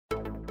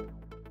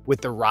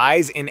With the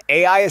rise in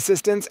AI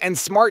assistants and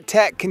smart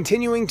tech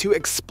continuing to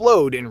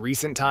explode in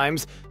recent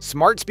times,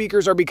 smart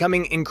speakers are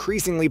becoming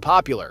increasingly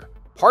popular.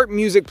 Part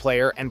music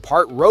player and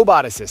part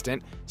robot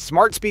assistant,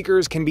 smart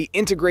speakers can be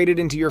integrated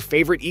into your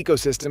favorite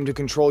ecosystem to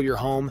control your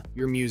home,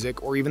 your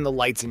music, or even the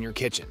lights in your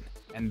kitchen.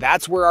 And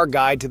that's where our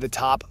guide to the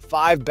top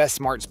 5 best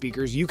smart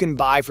speakers you can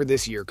buy for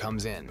this year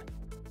comes in.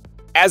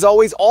 As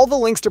always, all the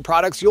links to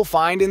products you'll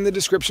find in the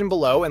description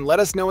below, and let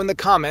us know in the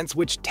comments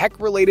which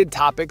tech-related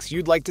topics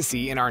you'd like to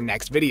see in our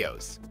next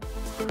videos.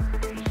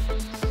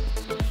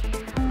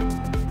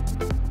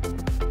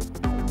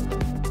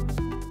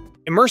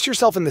 Immerse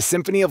yourself in the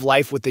symphony of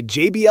life with the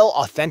JBL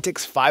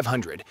Authentics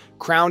 500,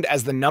 crowned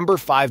as the number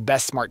 5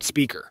 best smart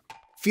speaker.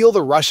 Feel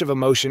the rush of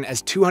emotion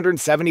as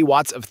 270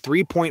 watts of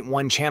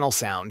 3.1 channel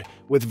sound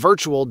with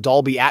virtual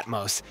Dolby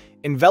Atmos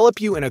envelop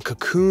you in a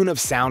cocoon of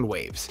sound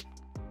waves.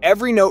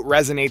 Every note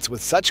resonates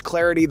with such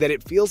clarity that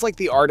it feels like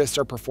the artists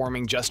are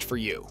performing just for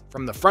you,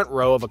 from the front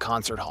row of a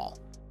concert hall.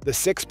 The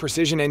 6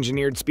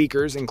 precision-engineered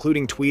speakers,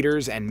 including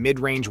tweeters and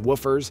mid-range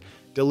woofers,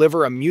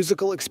 deliver a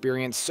musical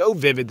experience so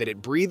vivid that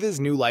it breathes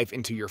new life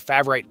into your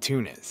favorite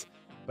tunes.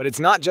 But it's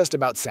not just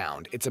about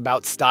sound, it's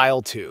about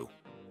style too.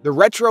 The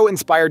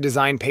retro-inspired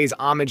design pays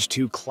homage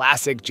to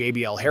classic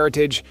JBL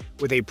heritage,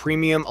 with a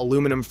premium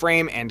aluminum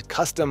frame and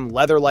custom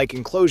leather-like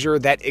enclosure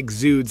that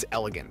exudes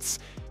elegance.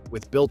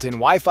 With built-in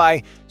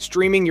Wi-Fi,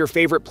 streaming your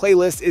favorite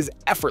playlists is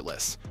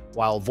effortless,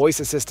 while voice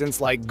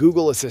assistants like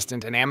Google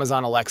Assistant and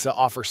Amazon Alexa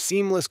offer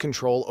seamless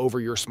control over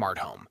your smart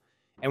home.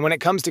 And when it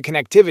comes to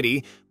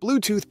connectivity,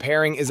 Bluetooth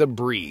pairing is a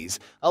breeze,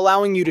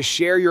 allowing you to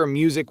share your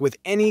music with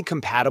any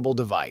compatible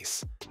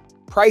device.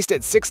 Priced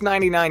at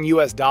 $699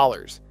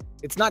 US,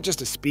 it's not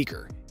just a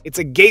speaker, it's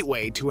a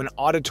gateway to an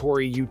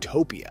auditory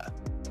utopia.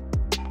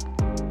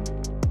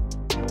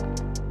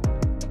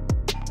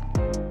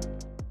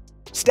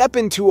 Step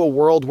into a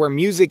world where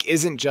music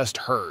isn't just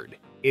heard,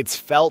 it's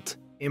felt,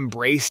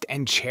 embraced,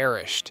 and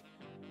cherished.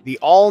 The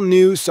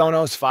all-new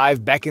Sonos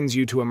 5 beckons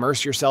you to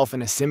immerse yourself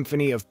in a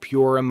symphony of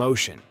pure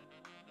emotion.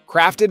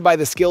 Crafted by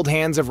the skilled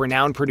hands of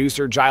renowned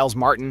producer Giles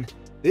Martin,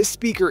 this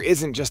speaker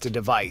isn't just a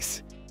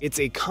device, it's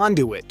a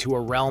conduit to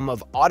a realm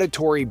of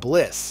auditory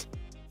bliss.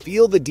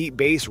 Feel the deep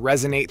bass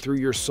resonate through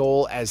your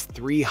soul as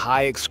 3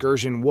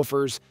 high-excursion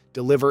woofers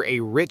deliver a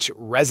rich,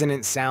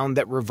 resonant sound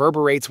that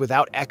reverberates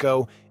without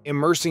echo,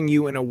 immersing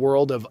you in a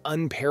world of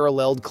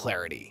unparalleled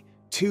clarity.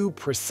 2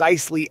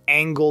 precisely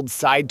angled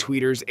side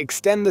tweeters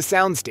extend the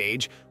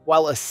soundstage,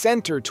 while a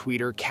center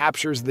tweeter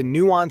captures the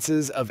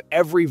nuances of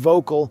every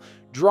vocal,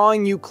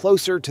 drawing you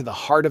closer to the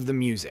heart of the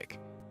music.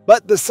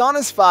 But the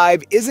Sonos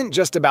 5 isn't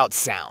just about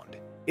sound,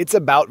 it's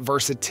about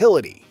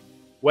versatility.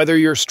 Whether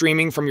you're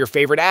streaming from your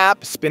favorite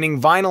app,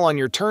 spinning vinyl on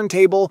your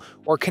turntable,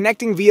 or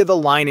connecting via the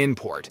line-in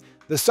port,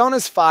 the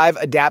Sonos 5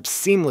 adapts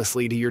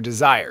seamlessly to your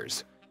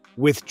desires.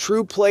 With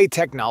TruePlay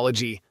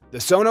technology, the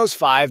Sonos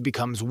 5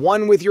 becomes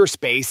one with your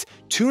space,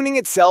 tuning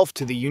itself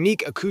to the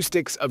unique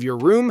acoustics of your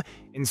room,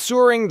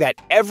 ensuring that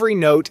every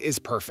note is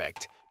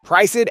perfect.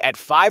 Price it at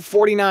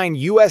 $549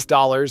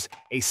 US,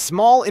 a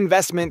small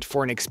investment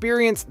for an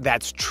experience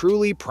that's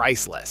truly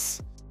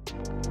priceless.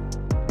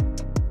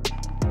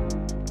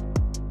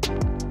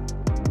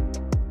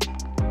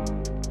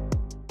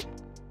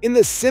 In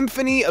the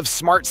symphony of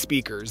smart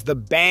speakers, the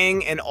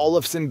Bang &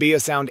 Olufsen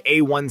Beosound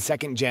A1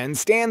 2nd Gen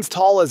stands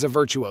tall as a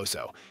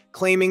virtuoso,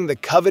 claiming the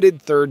coveted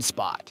 3rd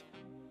spot.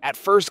 At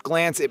first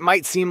glance, it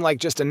might seem like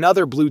just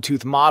another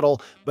Bluetooth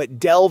model, but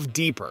delve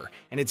deeper,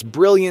 and its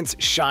brilliance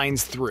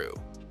shines through.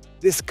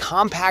 This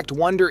compact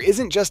wonder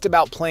isn't just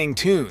about playing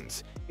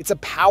tunes, it's a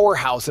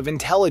powerhouse of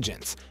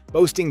intelligence,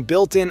 boasting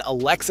built-in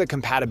Alexa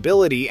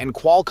compatibility and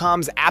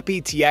Qualcomm's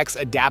aptX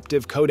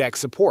adaptive codec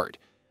support.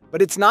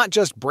 But it's not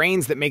just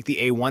brains that make the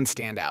A1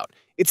 stand out.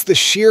 It's the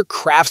sheer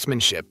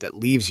craftsmanship that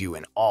leaves you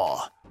in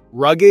awe.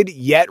 Rugged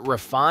yet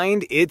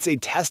refined, it's a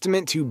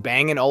testament to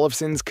Bang &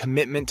 Olufsen's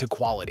commitment to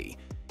quality.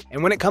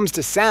 And when it comes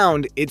to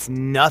sound, it's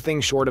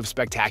nothing short of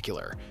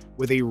spectacular.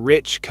 With a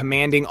rich,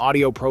 commanding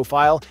audio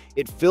profile,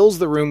 it fills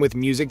the room with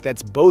music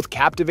that's both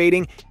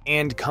captivating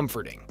and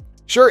comforting.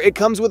 Sure, it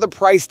comes with a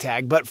price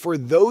tag, but for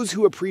those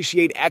who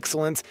appreciate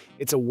excellence,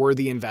 it's a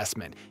worthy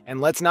investment.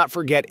 And let's not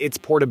forget its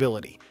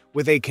portability.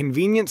 With a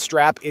convenient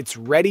strap, it's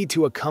ready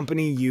to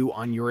accompany you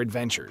on your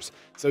adventures.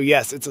 So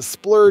yes, it's a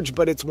splurge,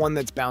 but it's one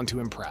that's bound to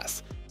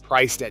impress.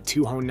 Priced at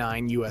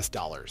 $209 US.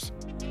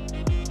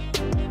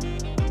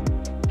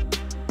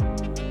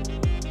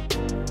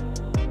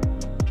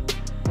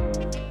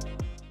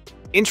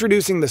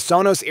 Introducing the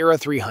Sonos Era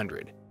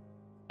 300,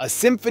 a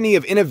symphony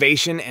of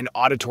innovation and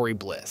auditory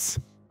bliss.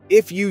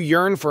 If you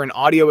yearn for an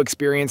audio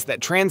experience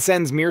that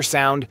transcends mere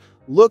sound,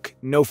 look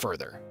no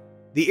further.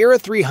 The Era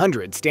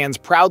 300 stands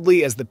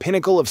proudly as the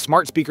pinnacle of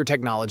smart speaker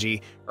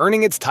technology,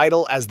 earning its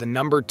title as the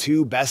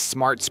 #2 best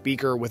smart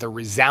speaker with a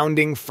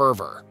resounding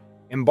fervor.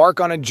 Embark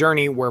on a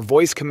journey where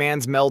voice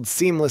commands meld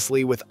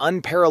seamlessly with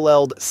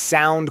unparalleled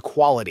sound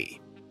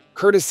quality,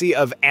 courtesy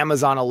of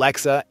Amazon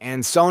Alexa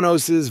and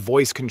Sonos's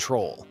voice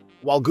control.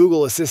 While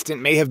Google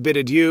Assistant may have bid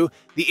adieu,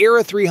 the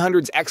Era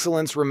 300's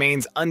excellence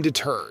remains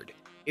undeterred.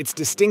 Its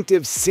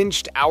distinctive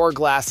cinched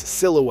hourglass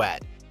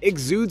silhouette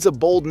exudes a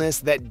boldness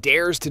that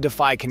dares to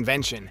defy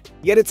convention,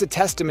 yet it's a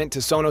testament to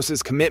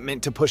Sonos's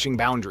commitment to pushing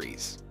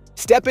boundaries.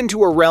 Step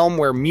into a realm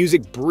where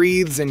music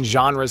breathes and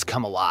genres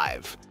come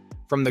alive.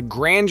 From the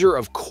grandeur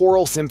of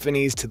choral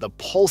symphonies to the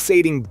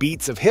pulsating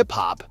beats of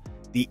hip-hop,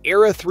 the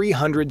Era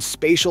 300's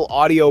spatial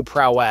audio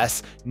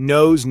prowess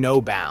knows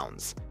no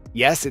bounds.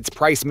 Yes, its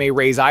price may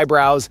raise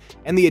eyebrows,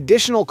 and the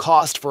additional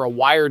cost for a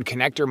wired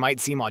connector might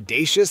seem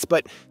audacious,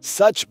 but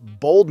such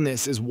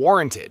boldness is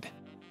warranted.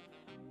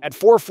 At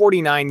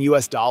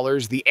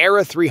 $449, the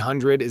Era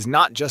 300 is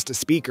not just a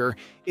speaker,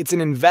 it's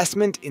an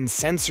investment in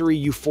sensory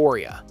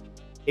euphoria.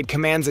 It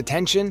commands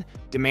attention,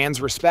 demands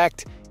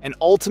respect, and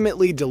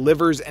ultimately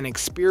delivers an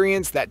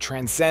experience that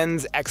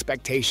transcends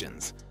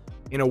expectations.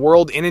 In a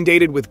world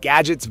inundated with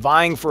gadgets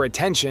vying for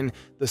attention,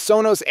 the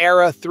Sonos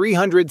Era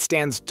 300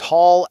 stands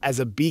tall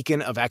as a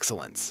beacon of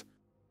excellence.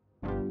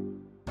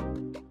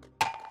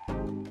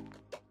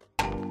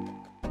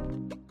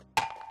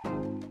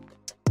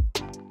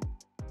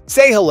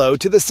 Say hello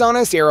to the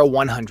Sonos Era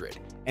 100,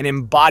 an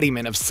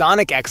embodiment of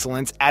sonic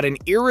excellence at an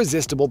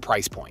irresistible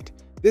price point.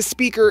 This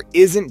speaker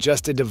isn't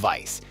just a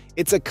device,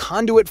 it's a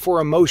conduit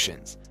for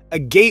emotions, a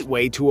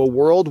gateway to a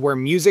world where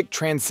music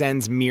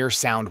transcends mere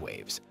sound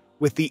waves.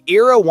 With the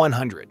Era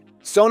 100,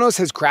 Sonos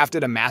has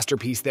crafted a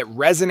masterpiece that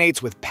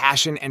resonates with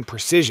passion and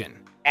precision.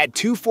 At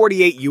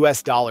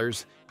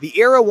 $248, the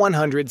Era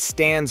 100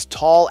 stands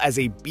tall as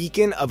a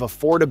beacon of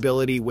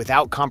affordability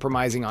without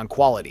compromising on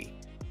quality.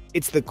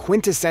 It's the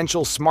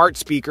quintessential smart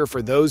speaker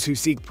for those who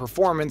seek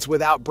performance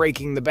without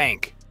breaking the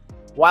bank.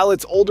 While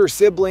its older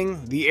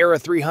sibling, the Era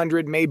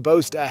 300, may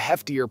boast a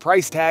heftier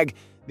price tag,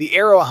 the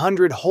Era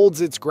 100 holds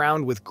its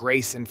ground with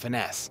grace and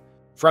finesse.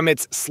 From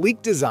its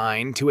sleek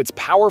design to its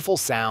powerful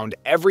sound,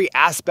 every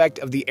aspect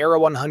of the Era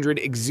 100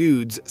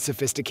 exudes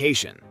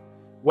sophistication.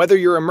 Whether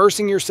you're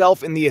immersing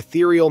yourself in the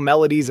ethereal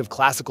melodies of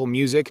classical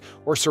music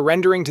or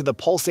surrendering to the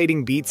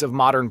pulsating beats of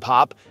modern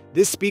pop,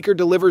 this speaker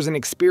delivers an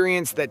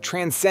experience that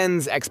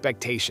transcends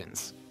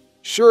expectations.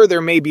 Sure,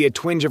 there may be a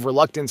twinge of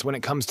reluctance when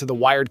it comes to the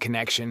wired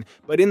connection,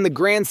 but in the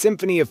grand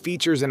symphony of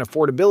features and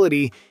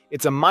affordability,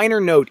 it's a minor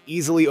note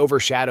easily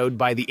overshadowed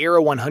by the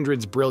Era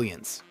 100's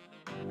brilliance.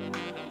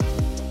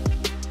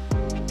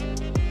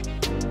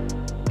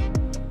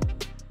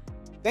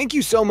 Thank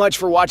you so much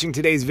for watching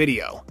today's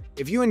video.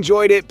 If you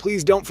enjoyed it,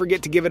 please don't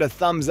forget to give it a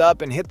thumbs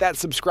up and hit that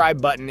subscribe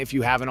button if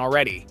you haven't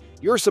already.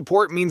 Your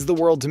support means the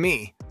world to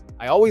me.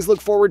 I always look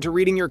forward to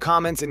reading your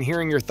comments and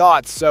hearing your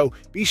thoughts, so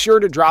be sure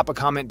to drop a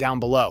comment down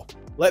below.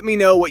 Let me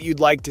know what you'd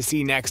like to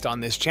see next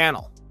on this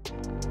channel.